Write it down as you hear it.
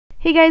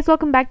Hey guys,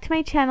 welcome back to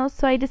my channel.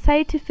 So I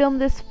decided to film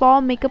this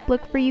fall makeup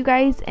look for you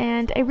guys,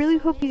 and I really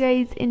hope you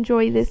guys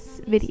enjoy this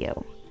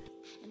video.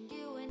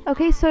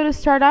 Okay, so to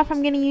start off,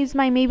 I'm going to use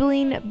my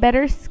Maybelline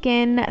Better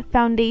Skin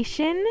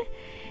foundation,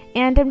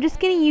 and I'm just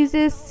going to use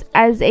this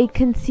as a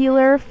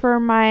concealer for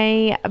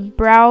my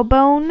brow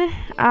bone.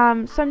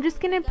 So I'm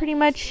just going to pretty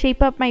much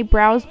shape up my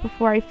brows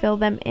before I fill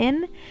them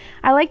in.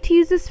 I like to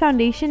use this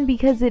foundation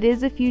because it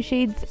is a few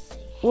shades,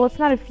 well, it's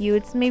not a few,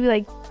 it's maybe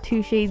like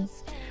 2 shades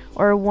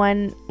or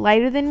 1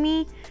 lighter than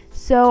me.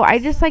 So I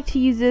just like to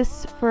use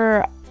this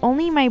for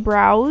only my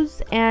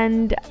brows,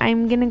 and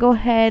I'm gonna go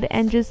ahead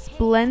and just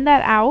blend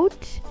that out.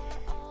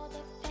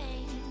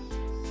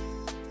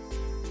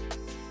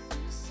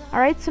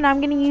 Alright, so now I'm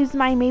gonna use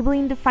my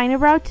Maybelline Define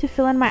Brow to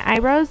fill in my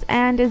eyebrows,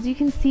 and as you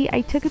can see, I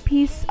took a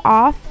piece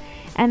off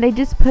and I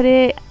just put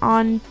it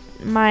on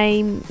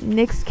my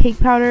NYX cake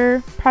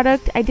powder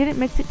product. I didn't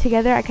mix it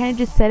together, I kind of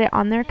just set it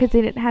on there because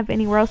I didn't have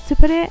anywhere else to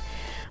put it.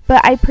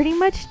 But I pretty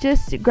much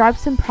just grabbed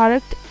some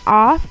product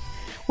off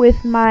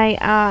with my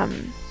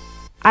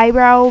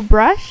eyebrow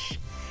brush,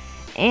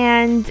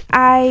 and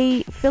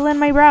I fill in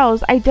my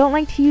brows. I don't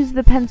like to use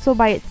the pencil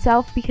by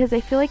itself because I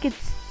feel like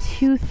it's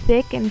too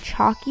thick and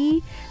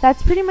chalky.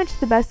 That's pretty much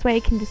the best way I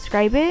can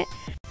describe it.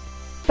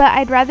 But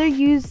I'd rather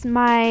use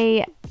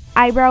my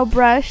eyebrow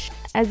brush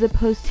as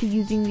opposed to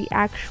using the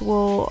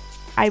actual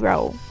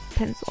eyebrow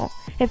pencil,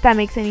 if that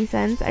makes any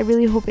sense. I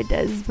really hope it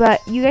does,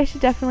 but you guys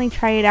should definitely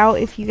try it out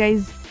if you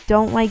guys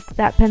don't like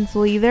that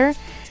pencil either.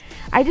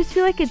 I just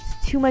feel like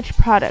it's too much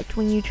product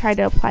when you try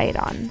to apply it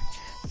on.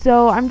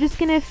 So I'm just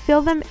gonna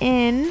fill them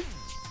in,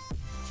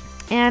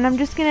 and I'm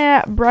just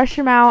gonna brush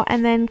them out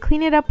and then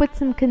clean it up with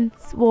some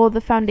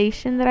the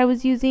foundation that I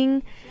was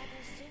using,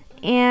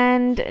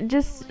 and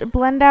just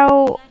blend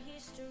out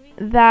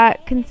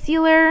that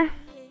concealer.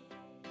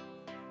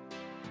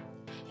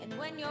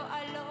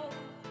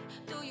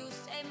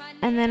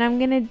 And then I'm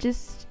gonna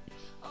just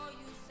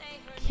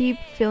keep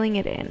filling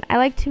it in. I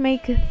like to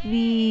make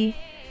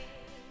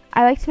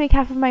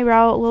half of my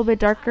brow a little bit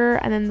darker,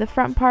 and then the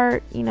front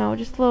part, you know,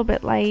 just a little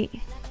bit light,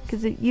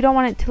 because you don't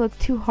want it to look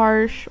too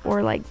harsh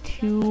or like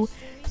too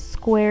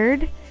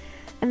squared.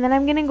 And then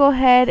I'm gonna go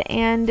ahead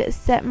and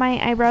set my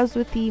eyebrows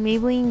with the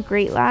Maybelline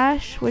Great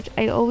Lash, which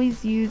I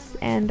always use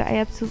and I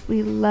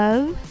absolutely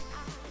love.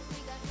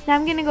 Now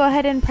I'm gonna go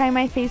ahead and prime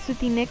my face with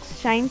the NYX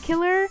Shine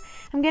Killer.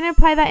 I'm going to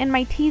apply that in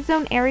my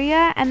T-zone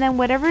area, and then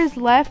whatever is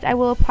left I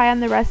will apply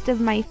on the rest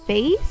of my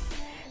face.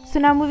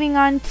 So now moving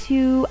on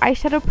to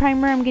eyeshadow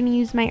primer, I'm going to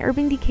use my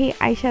Urban Decay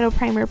Eyeshadow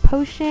Primer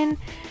Potion,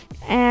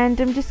 and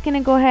I'm just going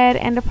to go ahead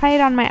and apply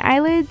it on my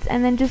eyelids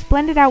and then just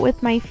blend it out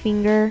with my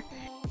finger.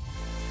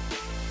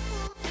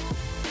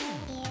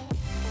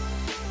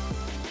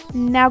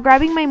 Now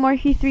grabbing my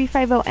Morphe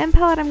 350M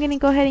palette, I'm going to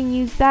go ahead and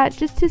use that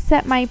just to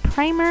set my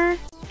primer.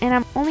 And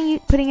I'm only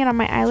putting it on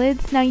my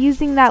eyelids. Now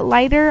using that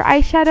lighter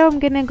eyeshadow, I'm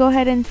going to go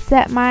ahead and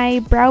set my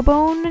brow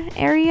bone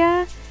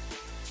area.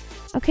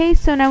 Okay,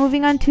 so now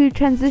moving on to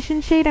transition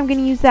shade, I'm going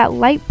to use that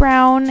light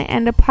brown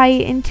and apply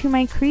it into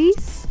my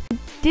crease. It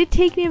did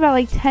take me about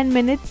like 10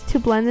 minutes to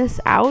blend this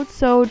out,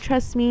 so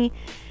trust me,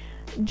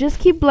 just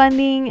keep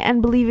blending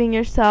and believe in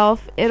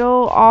yourself.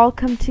 It'll all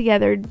come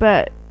together,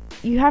 but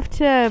you have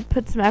to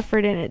put some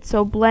effort in it.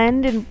 So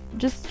blend and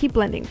just keep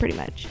blending pretty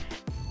much.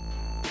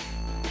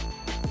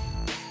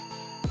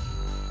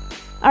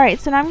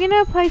 Alright, so now I'm going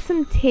to apply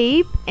some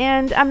tape,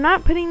 and I'm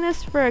not putting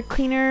this for a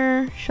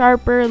cleaner,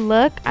 sharper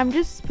look. I'm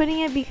just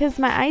putting it because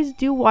my eyes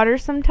do water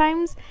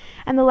sometimes,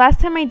 and the last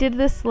time I did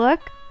this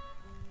look,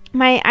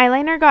 my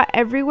eyeliner got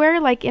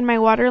everywhere, like in my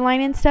waterline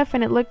and stuff,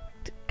 and it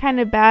looked kind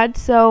of bad.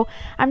 So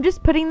I'm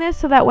just putting this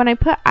so that when I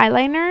put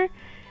eyeliner,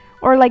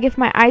 or like if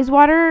my eyes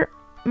water,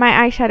 my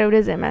eyeshadow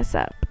doesn't mess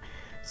up.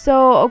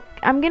 So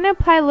I'm going to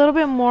apply a little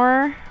bit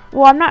more.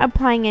 Well, I'm not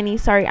applying any,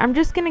 sorry. I'm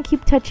just going to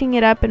keep touching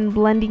it up and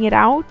blending it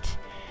out.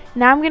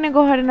 Now I'm going to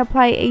go ahead and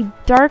apply a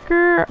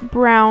darker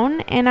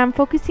brown, and I'm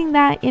focusing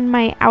that in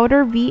my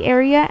outer V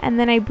area, and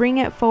then I bring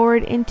it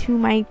forward into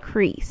my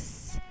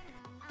crease.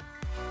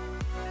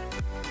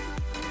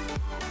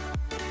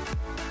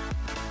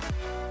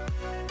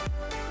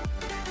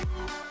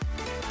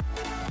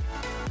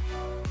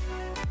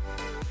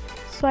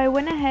 So I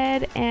went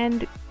ahead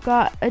and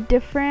got a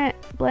different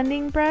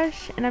blending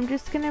brush, and I'm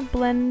just going to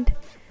blend,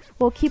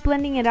 well, keep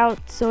blending it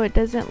out so it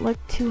doesn't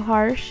look too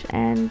harsh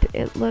and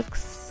it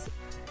looks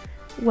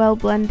well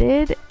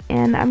blended.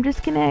 And I'm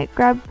just gonna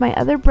grab my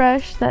other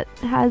brush that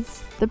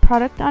has the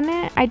product on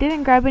it. I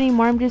didn't grab any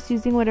more, I'm just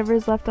using whatever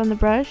is left on the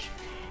brush,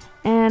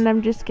 and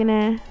I'm just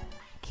gonna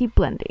keep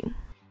blending.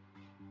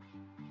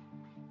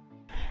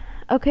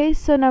 Okay,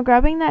 so now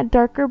grabbing that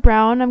darker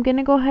brown, I'm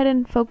gonna go ahead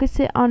and focus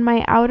it on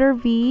my outer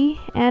V,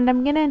 and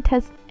I'm gonna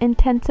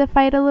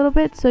intensify it a little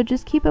bit. So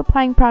just keep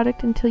applying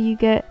product until you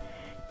get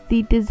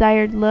the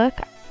desired look,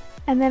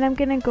 and then I'm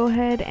gonna go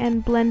ahead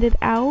and blend it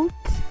out.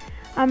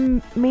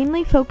 I'm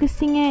mainly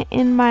focusing it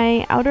in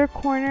my outer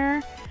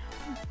corner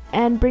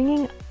and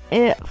bringing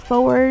it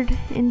forward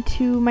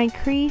into my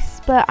crease,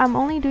 but I'm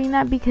only doing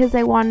that because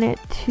I want it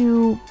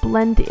to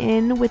blend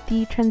in with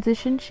the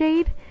transition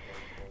shade.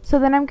 So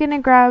then I'm going to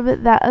grab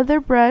that other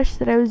brush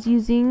that I was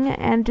using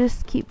and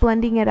just keep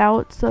blending it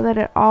out so that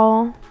it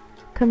all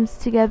comes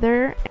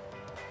together.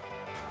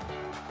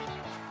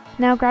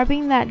 Now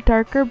grabbing that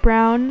darker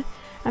brown,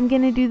 I'm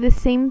going to do the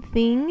same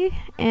thing,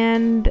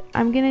 and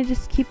I'm going to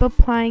just keep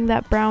applying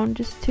that brown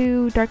just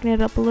to darken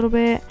it up a little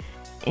bit.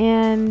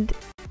 And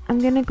I'm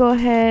going to go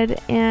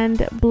ahead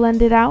and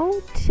blend it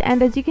out.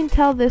 And as you can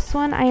tell, this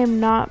one I am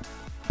not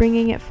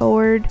bringing it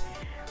forward.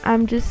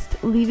 I'm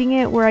just leaving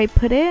it where I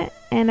put it,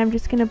 and I'm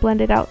just going to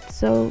blend it out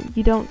so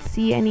you don't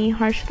see any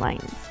harsh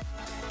lines.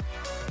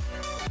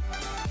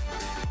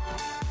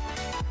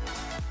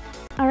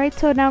 Alright,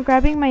 so now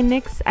grabbing my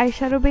NYX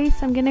eyeshadow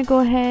base, I'm going to go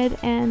ahead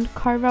and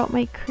carve out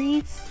my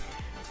crease.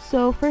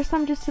 So first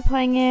I'm just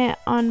applying it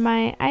on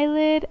my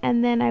eyelid,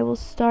 and then I will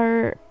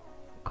start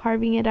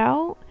carving it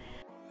out.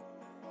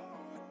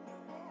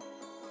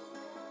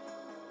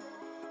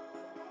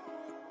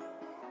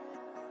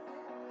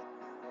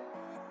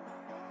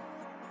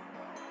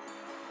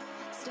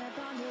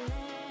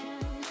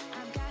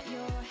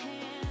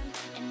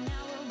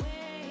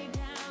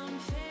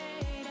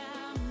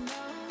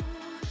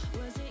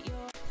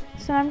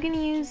 So I'm going to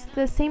use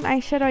the same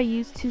eyeshadow I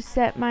used to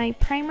set my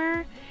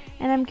primer,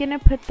 and I'm going to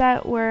put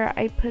that where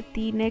I put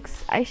the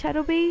NYX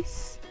eyeshadow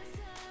base,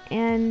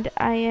 and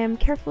I am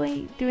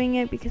carefully doing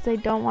it because I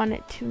don't want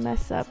it to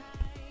mess up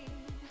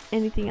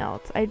anything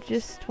else. I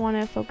just want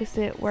to focus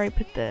it where I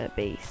put the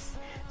base.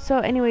 So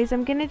anyways,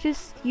 I'm going to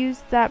just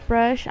use that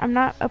brush. I'm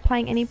not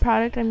applying any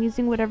product, I'm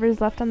using whatever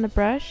is left on the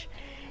brush,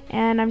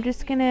 and I'm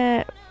just going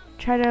to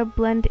try to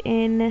blend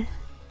in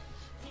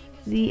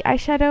the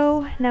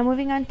eyeshadow. Now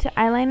moving on to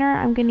eyeliner,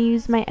 I'm going to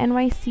use my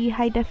NYX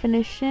High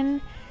Definition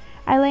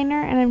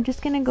eyeliner, and I'm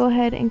just going to go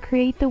ahead and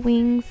create the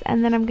wings,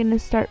 and then I'm going to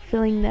start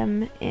filling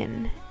them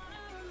in.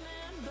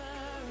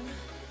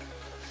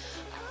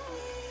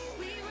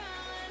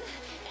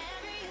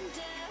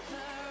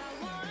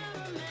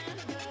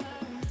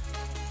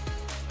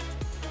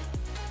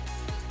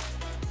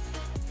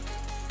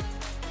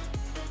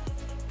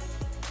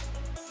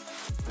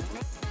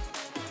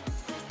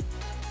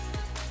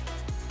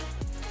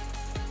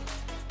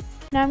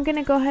 Now I'm going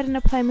to go ahead and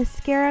apply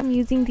mascara. I'm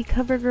using the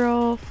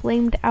CoverGirl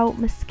Flamed Out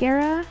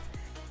Mascara.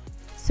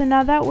 So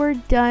now that we're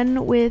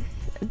done with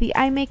the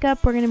eye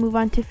makeup, we're going to move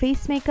on to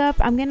face makeup.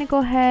 I'm going to go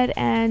ahead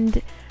and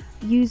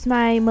use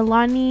my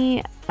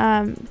Milani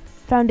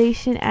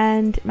foundation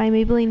and my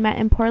Maybelline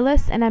Matte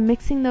Poreless, and I'm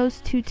mixing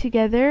those two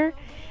together.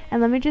 And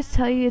let me just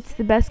tell you, it's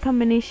the best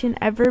combination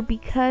ever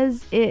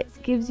because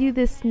it gives you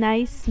this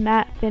nice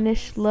matte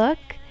finish look,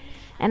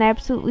 and I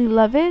absolutely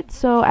love it.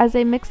 So as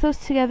I mix those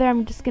together,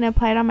 I'm just going to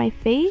apply it on my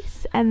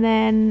face and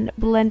then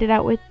blend it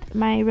out with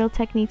my Real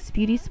Techniques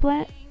beauty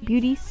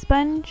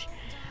sponge.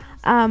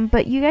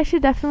 But you guys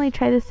should definitely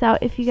try this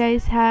out if you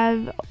guys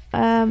have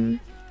an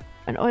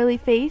oily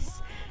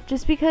face,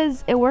 just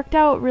because it worked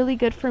out really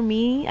good for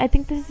me. I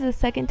think this is the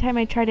second time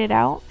I tried it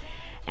out,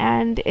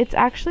 and it's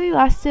actually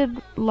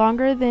lasted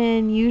longer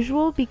than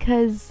usual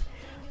because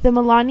the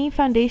Milani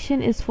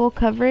foundation is full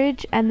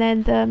coverage and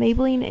then the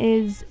Maybelline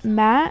is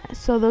matte,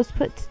 so those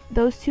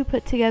two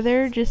put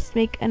together just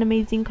make an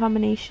amazing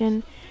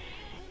combination,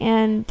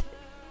 and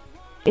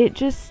it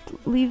just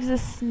leaves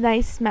this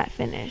nice matte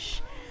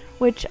finish,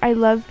 which I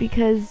love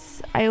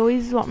because I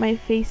always want my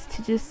face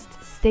to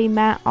just stay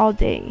matte all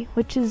day,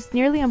 which is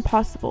nearly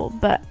impossible,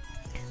 but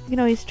you can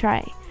always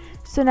try.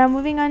 So now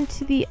moving on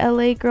to the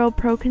LA Girl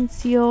Pro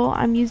Conceal,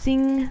 I'm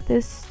using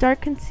this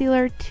dark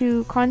concealer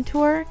to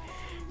contour.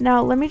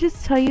 Now let me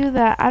just tell you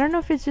that I don't know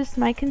if it's just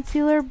my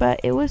concealer, but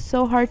it was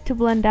so hard to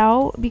blend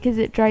out because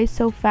it dries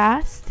so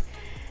fast.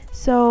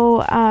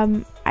 So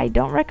I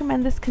don't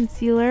recommend this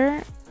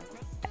concealer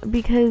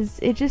because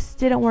it just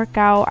didn't work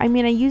out. I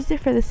mean, I used it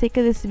for the sake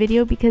of this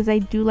video because I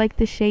do like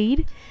the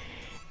shade,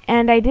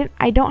 and I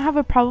don't have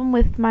a problem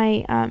with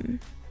my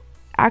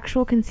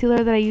actual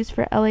concealer that I use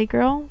for LA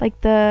Girl,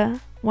 like the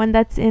one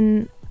that's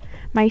in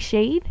my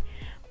shade.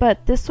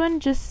 But this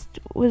one just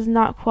was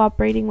not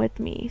cooperating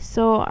with me.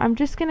 So I'm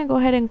just going to go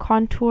ahead and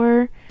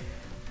contour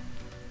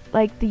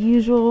like the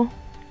usual.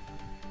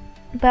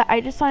 But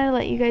I just wanted to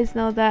let you guys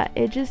know that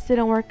it just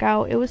didn't work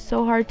out. It was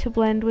so hard to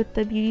blend with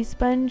the beauty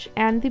sponge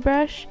and the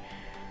brush.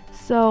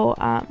 So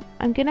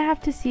I'm going to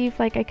have to see if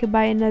like I could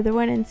buy another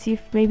one and see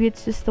if maybe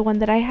it's just the one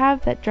that I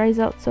have that dries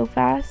out so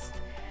fast.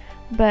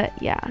 But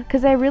yeah,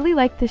 because I really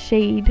like the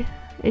shade.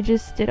 It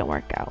just didn't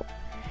work out.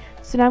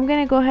 So now I'm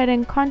going to go ahead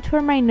and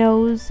contour my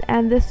nose,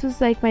 and this was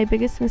like my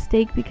biggest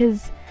mistake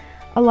because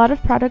a lot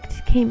of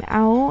product came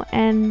out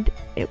and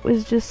it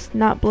was just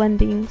not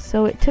blending,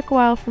 so it took a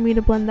while for me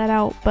to blend that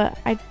out, but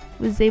I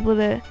was able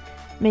to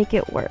make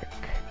it work.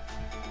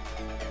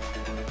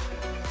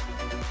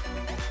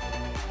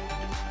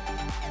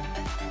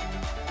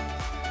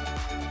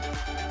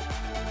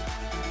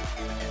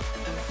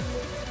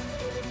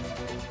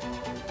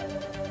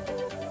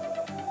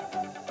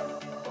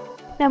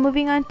 Now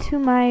moving on to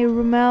my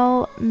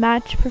Rimmel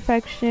Match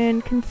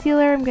Perfection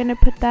concealer, I'm going to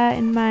put that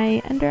in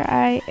my under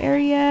eye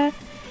area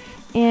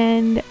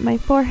and my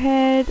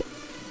forehead,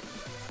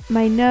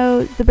 my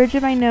nose, the bridge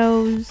of my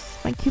nose,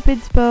 my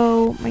cupid's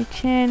bow, my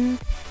chin.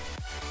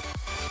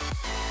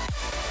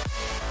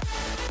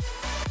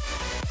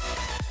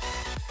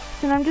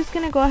 So now I'm just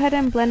going to go ahead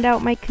and blend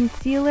out my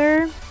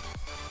concealer,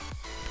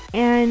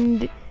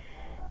 and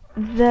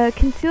the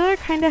concealer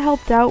kind of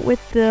helped out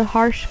with the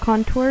harsh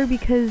contour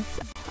because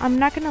I'm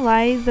not going to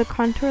lie, the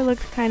contour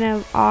looks kind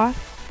of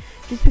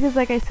off just because,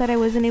 like I said, I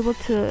wasn't able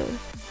to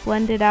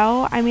blend it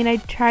out. I mean, I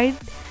tried,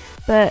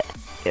 but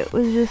it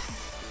was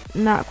just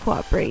not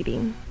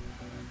cooperating.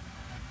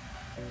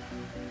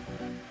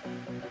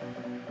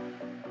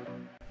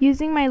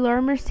 Using my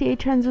Laura Mercier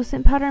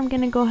translucent powder, I'm going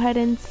to go ahead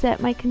and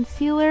set my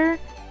concealer.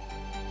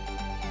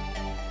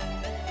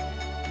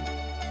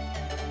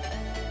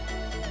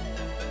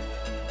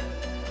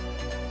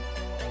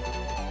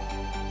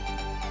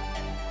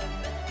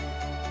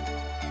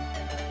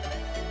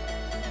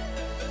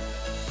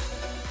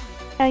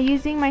 Now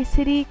using my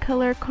City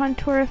Color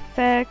Contour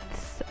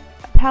Effects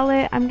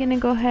palette, I'm going to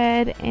go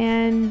ahead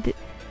and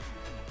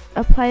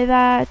apply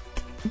that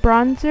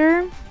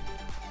bronzer.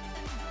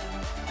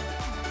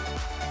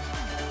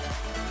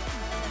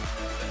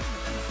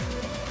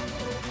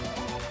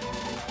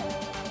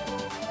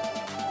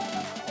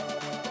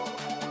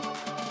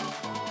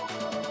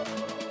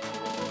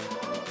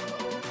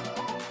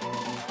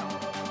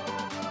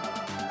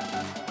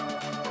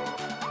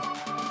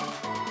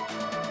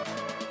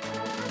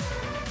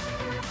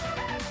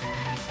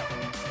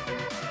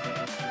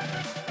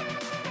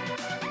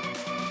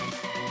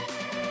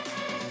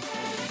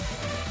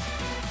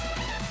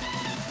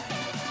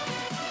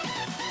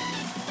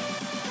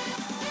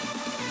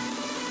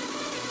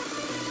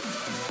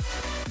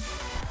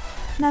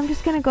 Now I'm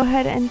just going to go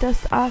ahead and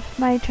dust off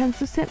my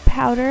translucent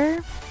powder.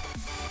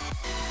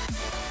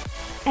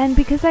 And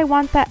because I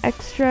want that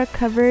extra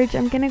coverage,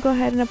 I'm going to go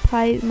ahead and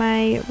apply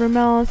my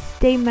Rimmel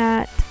Stay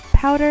Matte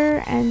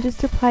powder and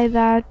just apply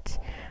that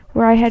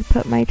where I had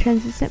put my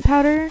translucent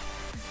powder.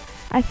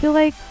 I feel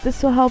like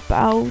this will help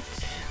out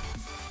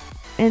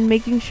in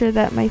making sure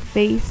that my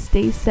face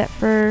stays set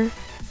for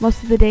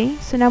most of the day.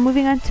 So now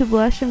moving on to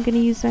blush, I'm going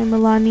to use my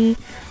Milani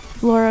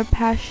Flora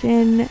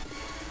Passion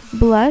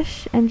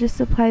blush and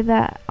just apply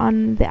that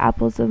on the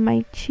apples of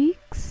my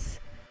cheeks.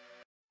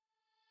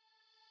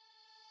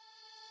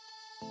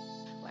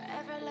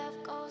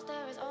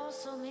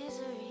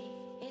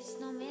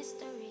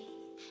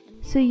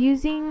 So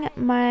using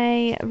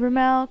my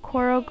Rimmel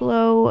Coral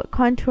Glow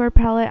contour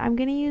palette, I'm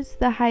going to use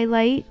the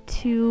highlight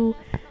to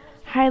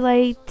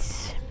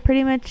highlight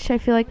pretty much, I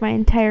feel like, my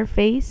entire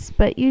face,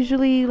 but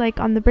usually like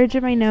on the bridge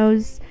of my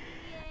nose,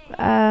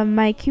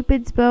 my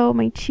cupid's bow,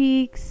 my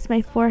cheeks, my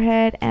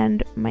forehead,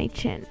 and my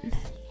chin.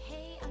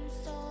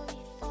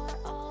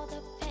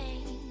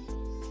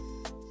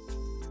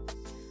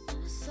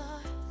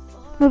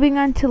 Moving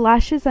on to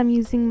lashes, I'm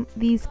using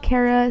these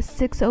Cara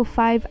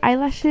 605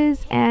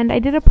 eyelashes, and I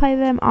did apply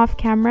them off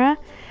camera,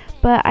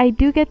 but I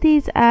do get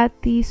these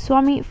at the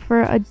Swap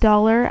for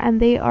 $1, and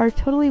they are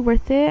totally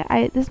worth it.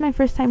 This is my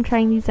first time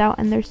trying these out,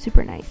 and they're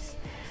super nice.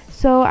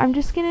 So I'm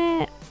just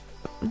gonna,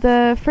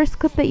 the first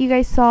clip that you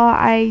guys saw,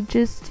 I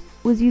just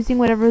was using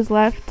whatever was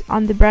left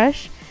on the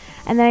brush,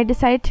 and then I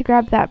decided to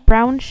grab that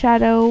brown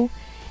shadow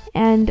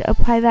and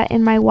apply that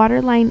in my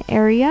waterline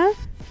area.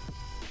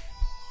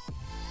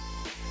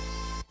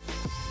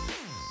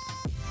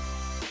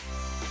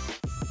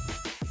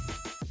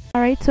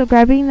 Alright, so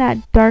grabbing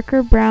that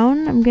darker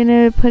brown, I'm going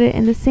to put it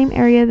in the same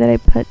area that I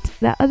put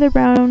that other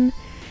brown.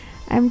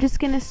 I'm just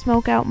going to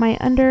smoke out my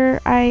under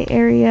eye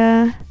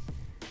area.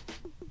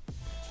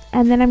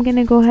 And then I'm going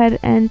to go ahead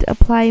and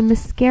apply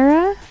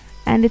mascara.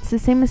 And it's the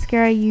same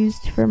mascara I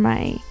used for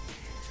my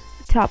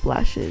top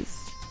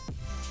lashes.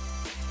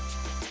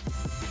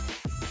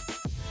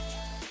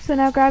 So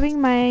now grabbing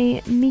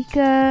my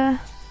Mica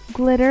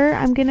glitter,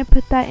 I'm going to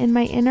put that in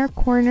my inner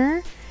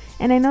corner.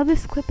 And I know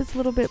this clip is a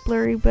little bit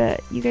blurry,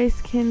 but you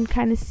guys can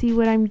kind of see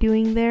what I'm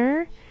doing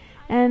there.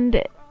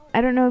 And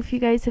I don't know if you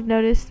guys have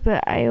noticed,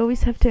 but I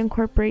always have to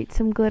incorporate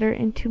some glitter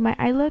into my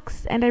eye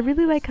looks. And I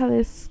really like how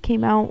this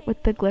came out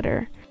with the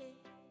glitter.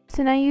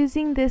 So now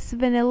using this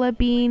Vanilla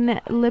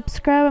Bean lip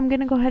scrub, I'm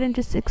going to go ahead and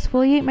just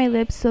exfoliate my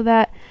lips so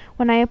that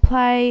when I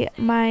apply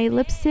my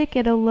lipstick,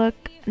 it'll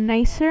look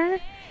nicer.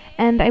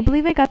 And I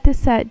believe I got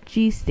this at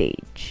G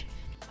Stage.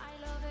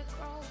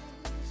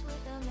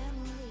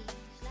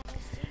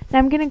 Now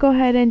I'm going to go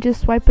ahead and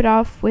just wipe it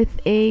off with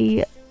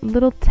a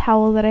little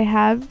towel that I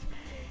have.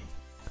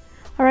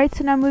 Alright,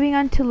 so now moving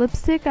on to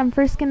lipstick, I'm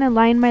first going to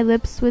line my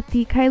lips with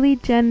the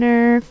Kylie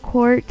Jenner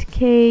Court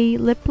K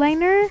lip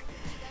liner.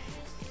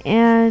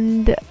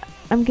 And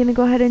I'm going to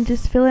go ahead and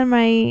just fill in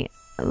my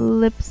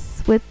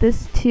lips with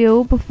this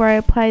too before I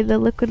apply the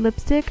liquid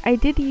lipstick. I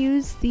did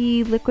use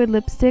the liquid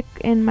lipstick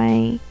in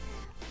the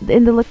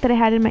look that I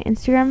had in my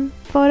Instagram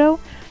photo.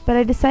 But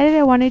I decided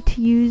I wanted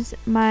to use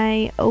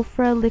my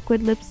Ofra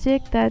liquid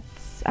lipstick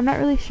that's this. I'm not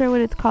really sure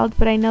what it's called,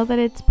 but I know that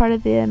it's part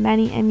of the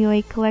Manny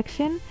MUA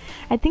collection.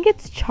 I think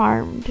it's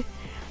Charmed.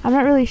 I'm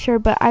not really sure,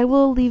 but I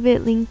will leave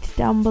it linked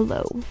down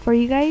below for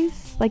you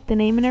guys, like the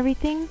name and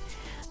everything.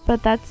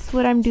 But that's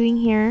what I'm doing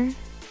here.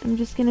 I'm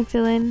just gonna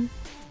fill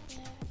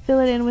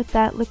it in with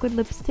that liquid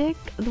lipstick.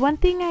 The one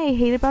thing I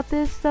hate about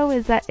this though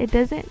is that it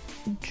doesn't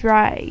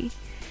dry.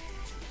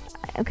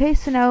 Okay,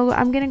 so now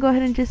I'm gonna go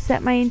ahead and just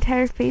set my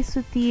entire face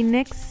with the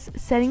NYX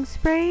setting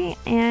spray,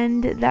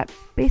 and that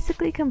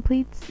basically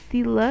completes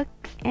the look.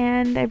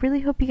 And I really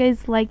hope you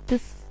guys liked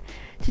this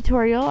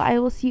tutorial. I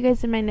will see you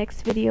guys in my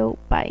next video.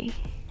 Bye.